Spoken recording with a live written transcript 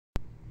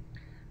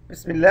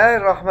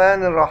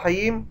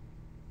Bismillahirrahmanirrahim.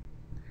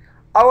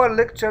 Our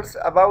lectures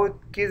about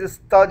case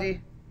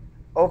study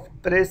of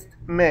breast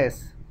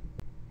mass.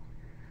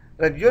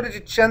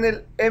 Radiology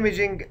channel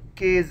imaging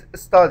case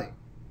study.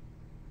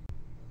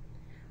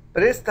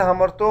 Breast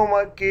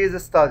hamartoma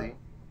case study.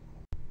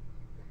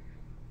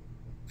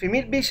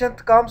 Female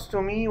patient comes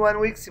to me 1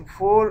 week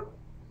before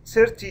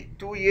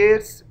 32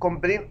 years,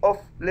 complain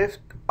of left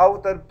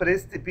outer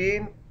breast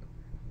pain,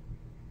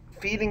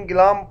 feeling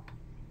lump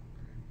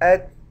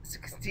at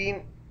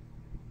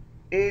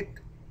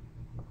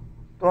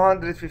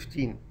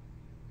 16/8/215.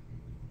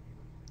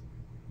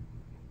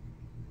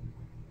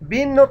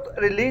 Being not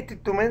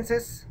related to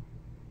menses,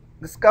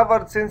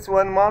 discovered since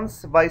 1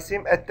 month by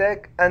same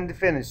attack and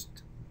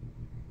finished.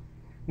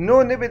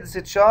 No nipple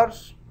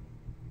discharge.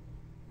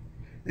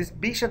 This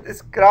patient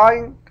is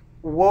crying,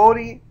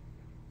 worry,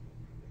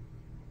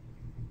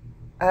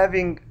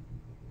 having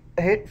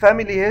a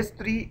family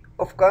history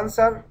of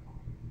cancer,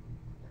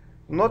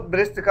 not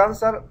breast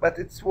cancer, but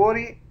it's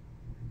worry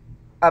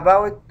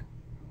about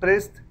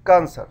breast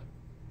cancer.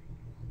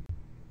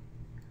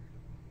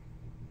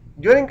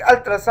 During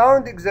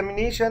ultrasound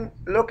examination,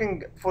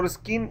 looking for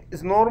skin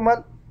is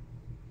normal,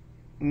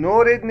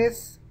 no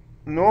redness,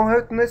 no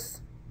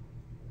hotness,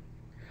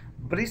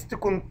 breast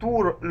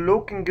contour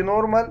looking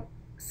normal,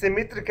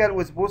 symmetrical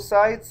with both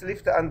sides,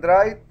 left and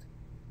right.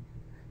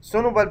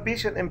 Sono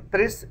palpation in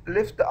breast,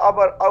 left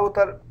upper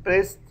outer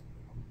breast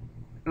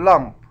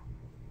lump.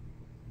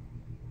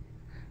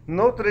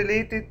 Not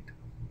related,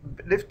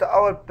 left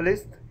upper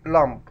breast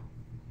lump.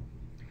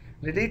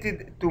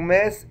 Related to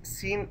mass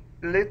seen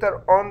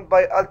later on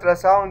by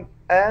ultrasound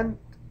and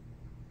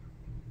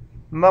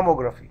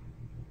mammography.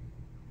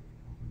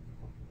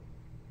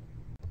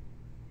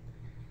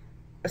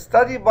 A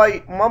study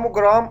by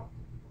mammogram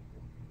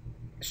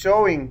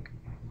showing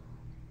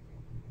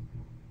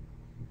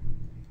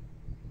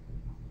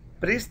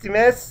breast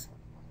mass.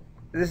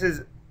 This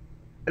is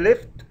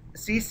left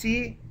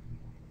CC.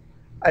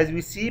 As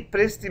we see,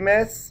 breast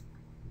mass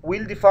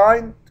well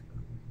defined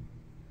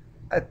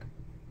at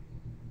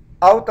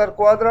outer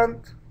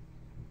quadrant,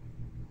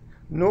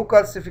 no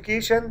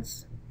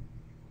calcifications.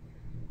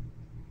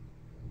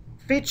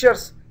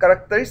 Features,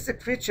 characteristic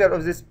feature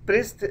of this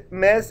breast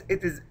mass,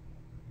 it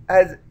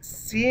has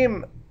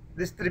same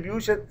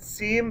distribution,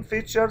 same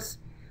features,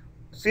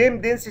 same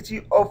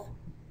density of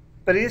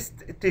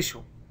breast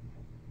tissue.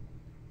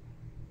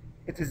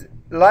 It is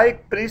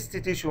like breast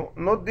tissue,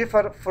 not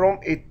differ from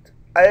it,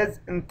 as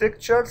in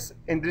textures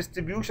and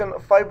distribution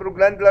of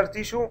fibroglandular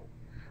tissue,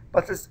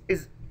 but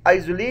is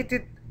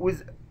isolated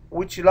with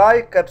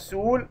witch-like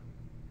capsule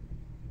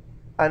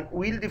and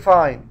well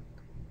defined.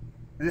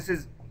 This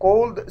is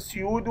called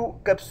pseudo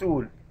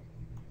capsule.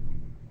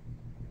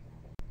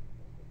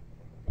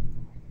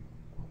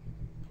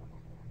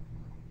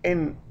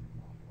 In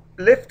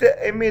left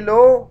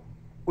MLO,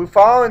 we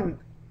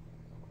found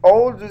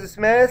all this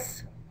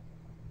mass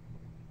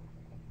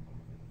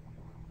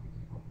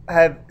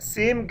have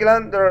same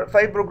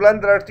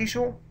fibroglandular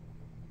tissue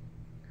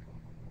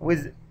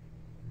with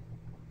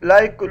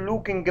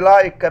looking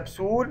like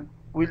capsule,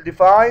 well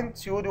defined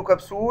pseudo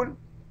capsule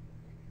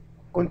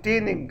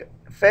containing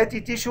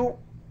fatty tissue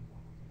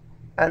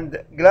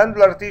and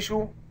glandular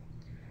tissue.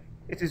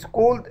 It is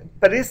called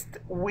breast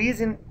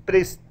within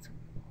breast.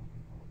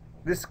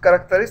 This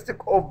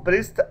characteristic of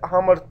breast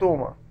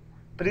hamartoma,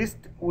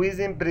 breast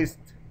within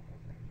breast.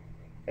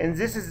 In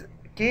this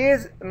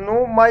case,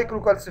 no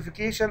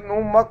microcalcification,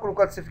 no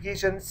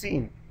macrocalcification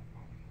seen.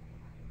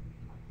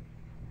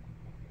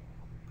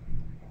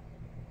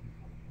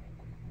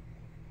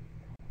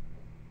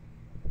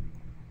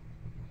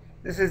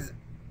 This is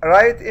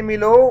right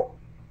MLO,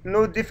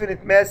 no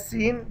definite mass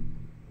seen.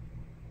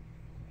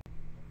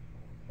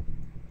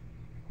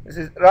 This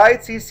is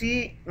right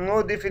CC,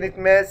 no definite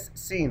mass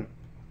seen.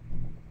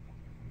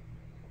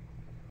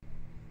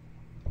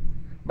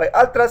 By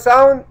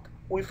ultrasound,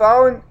 we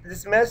found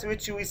this mass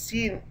which we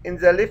seen in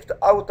the left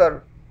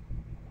upper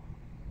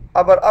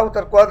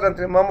outer quadrant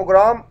in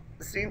mammogram,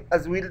 seen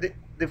as well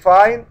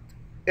defined,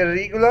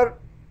 irregular,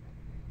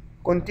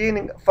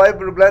 containing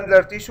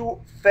fibroglandular tissue,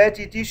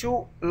 fatty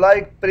tissue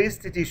like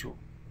breast tissue,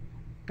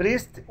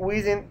 breast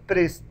within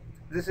breast.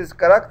 This is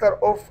character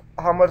of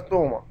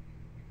hamartoma.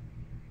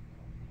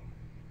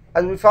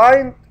 As we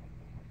find,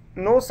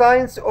 no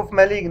signs of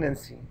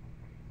malignancy,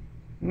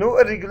 no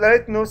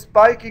irregularity, no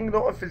spiking,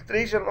 no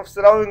infiltration of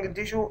surrounding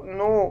tissue,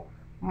 no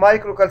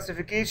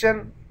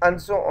microcalcification,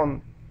 and so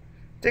on.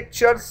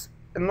 Textures,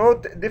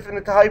 not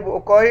definite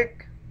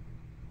hypoechoic.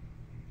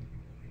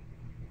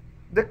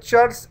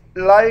 Textures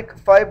like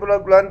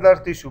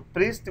fibroglandular tissue,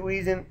 breast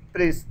within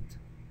breast.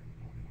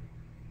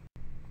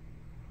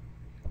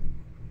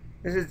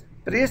 This is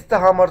breast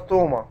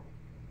hamartoma.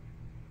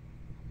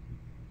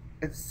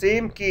 It's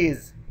same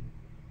case.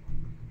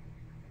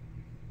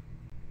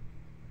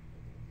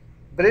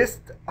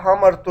 Breast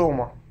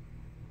hamartoma.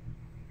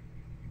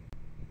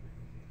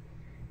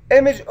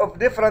 Image of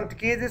different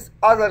cases,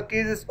 other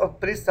cases of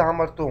breast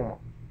hamartoma.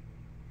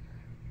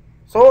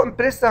 So in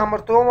breast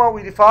hamartoma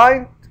we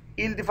defined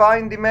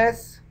ill-defined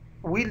mass,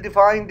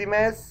 well-defined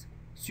mass,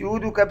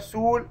 pseudo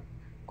capsule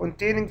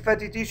containing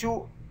fatty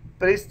tissue,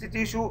 breast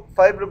tissue,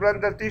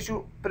 fibroglandular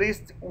tissue,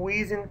 breast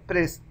within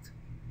breast.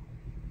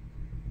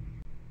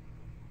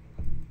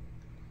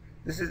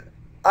 This is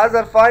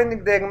other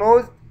finding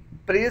diagnosed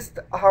breast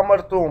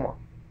hamartoma.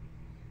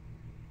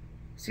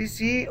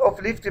 CC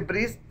of left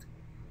breast,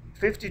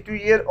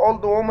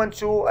 52-year-old woman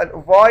show an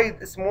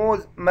ovoid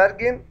smooth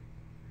margin,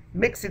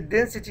 mixed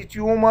density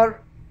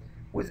tumor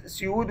with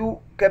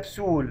pseudo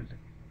capsule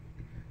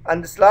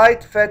and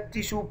slight fat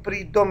tissue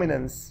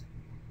predominance.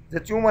 The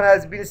tumor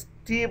has been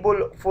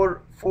stable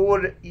for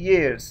 4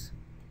 years.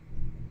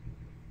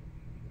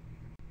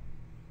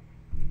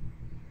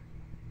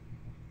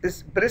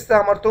 This breast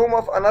hamartoma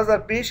of another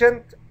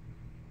patient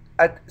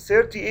at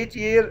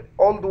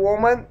 38-year-old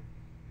woman.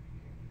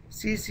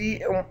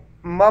 CC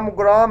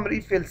mammogram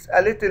reveals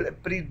a little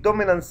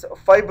predominance of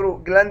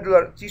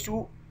fibroglandular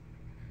tissue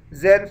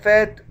than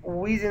fat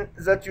within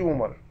the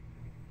tumor.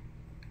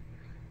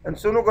 And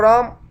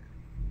sonogram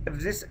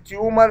of this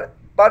tumor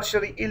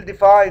partially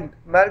ill-defined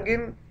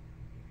margin,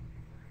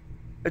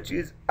 which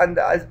is and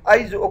is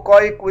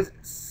isoechoic with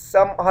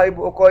some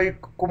hypoechoic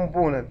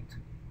component,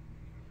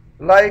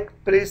 like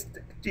breast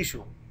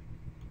tissue.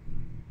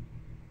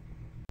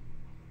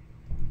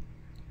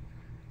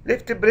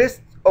 Left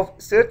breast of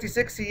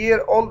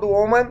 36-year-old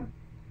woman,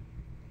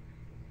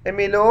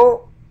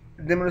 MLO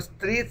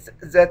demonstrates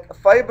that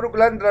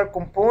fibroglandular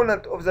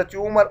component of the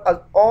tumor is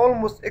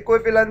almost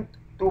equivalent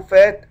to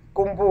fat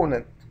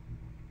component.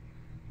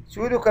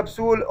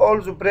 Pseudocapsule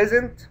also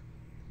present.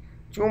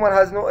 Tumor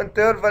has no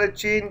interval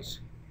change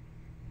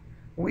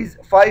with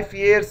 5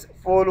 years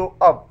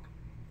follow-up.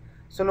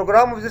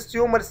 Sonogram of this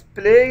tumor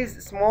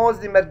displays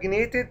smoothly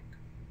marginated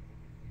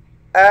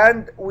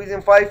and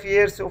within 5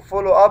 years of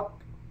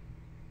follow-up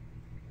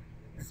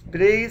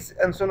displays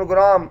and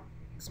sonogram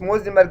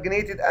smoothly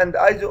marginated and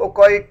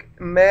isoechoic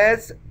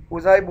mass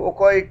with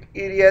hypoechoic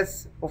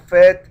areas of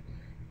fat.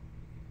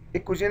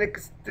 Echogenic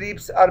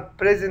strips are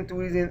present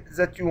within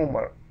the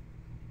tumor.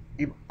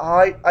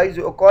 High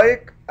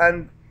isoechoic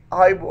and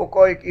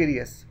hypoechoic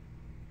areas.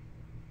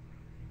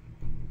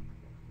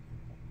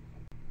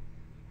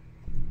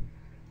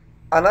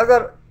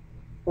 Another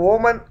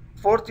woman,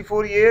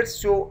 44 years,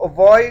 show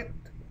ovoid,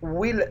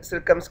 well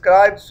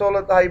circumscribed,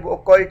 solid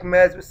hypoechoic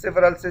mass with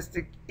several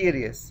cystic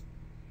areas.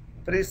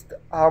 Breast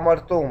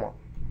hamartoma.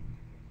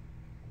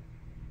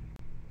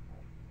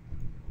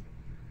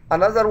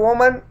 Another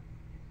woman,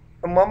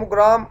 a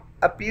mammogram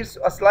appears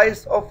a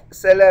slice of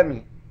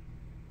salami.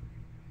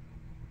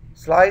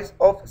 Slice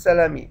of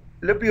salami.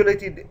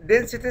 Lobulated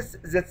densities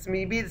that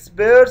may be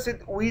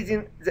dispersed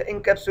within the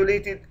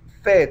encapsulated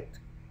fat,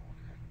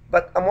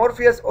 but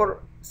amorphous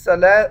or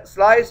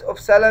slice of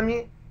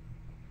salami.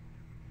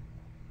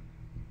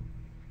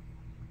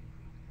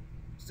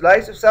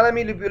 Slice of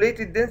salami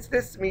lobulated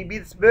densities may be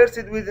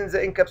dispersed within the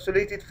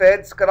encapsulated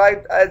fat,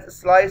 described as a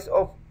slice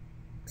of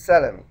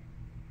salami.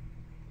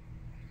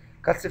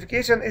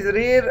 Calcification is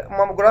rare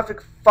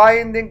mammographic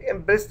finding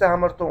in breast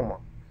hamartoma,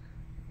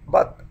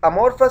 but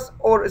amorphous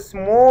or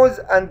smooth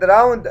and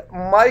round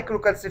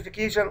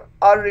microcalcification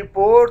are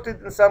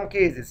reported in some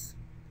cases.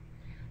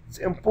 It's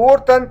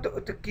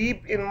important to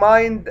keep in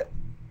mind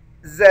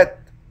that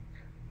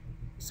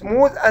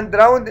smooth and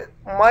round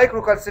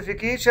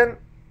microcalcification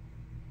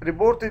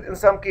reported in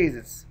some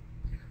cases.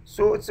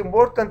 So it's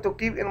important to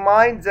keep in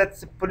mind that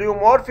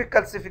pleomorphic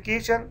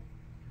calcification,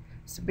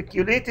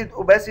 speculated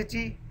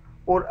opacity,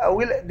 or a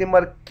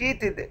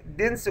well-demarcated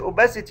dense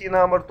opacity in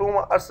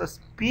hamartoma are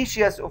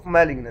suspicious of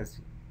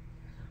malignancy.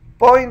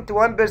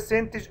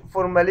 0.1%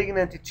 for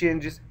malignant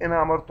changes in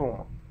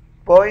hamartoma.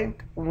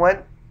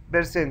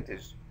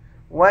 0.1%.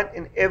 1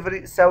 in every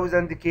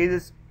 1,000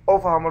 cases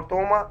of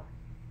hamartoma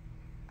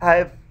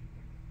have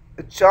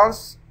a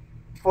chance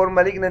for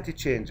malignant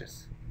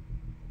changes.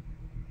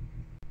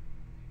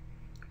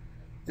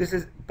 This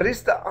is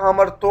breast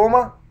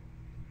hamartoma.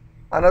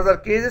 Another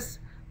cases,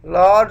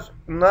 large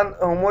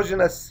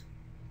non-homogeneous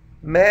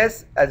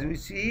mass, as we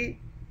see,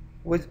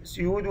 with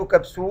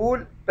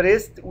pseudocapsule,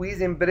 breast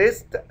within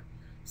breast,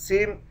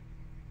 same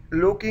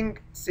looking,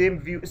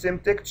 same view, same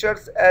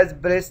textures as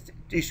breast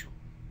tissue.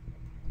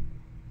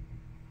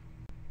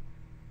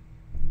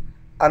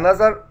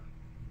 Another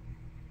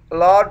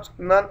large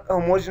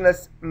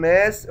non-homogeneous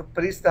mass of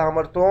breast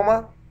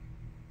hamartoma.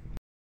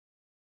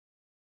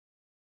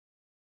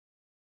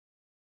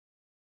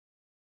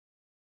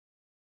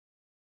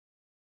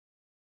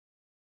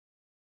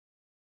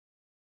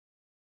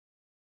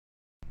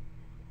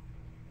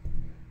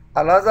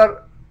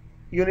 Another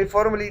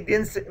uniformly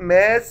dense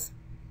mass,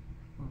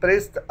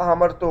 breast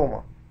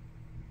hamartoma.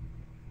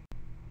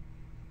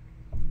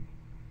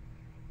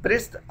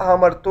 Breast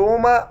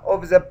hamartoma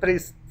of the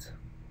breast.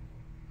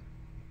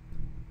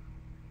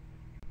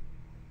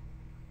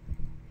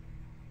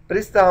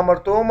 Breast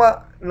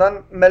hamartoma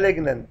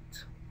non-malignant.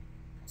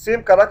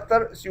 Same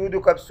character,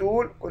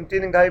 pseudocapsule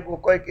containing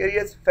hypoechoic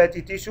areas,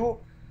 fatty tissue.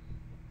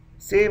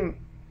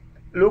 Same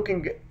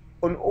looking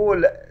on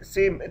all,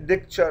 same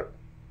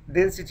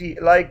density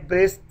like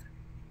breast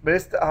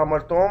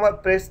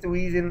hamartoma, breast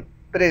within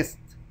breast.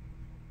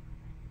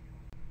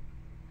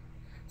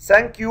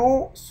 Thank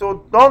you.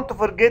 So don't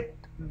forget,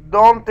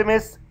 don't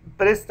miss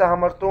breast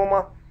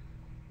hamartoma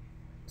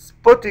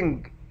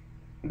spotting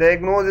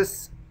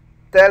diagnosis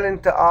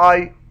talent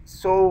eye.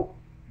 So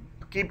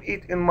keep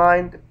it in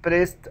mind,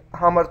 breast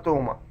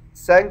hamartoma.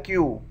 Thank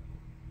you.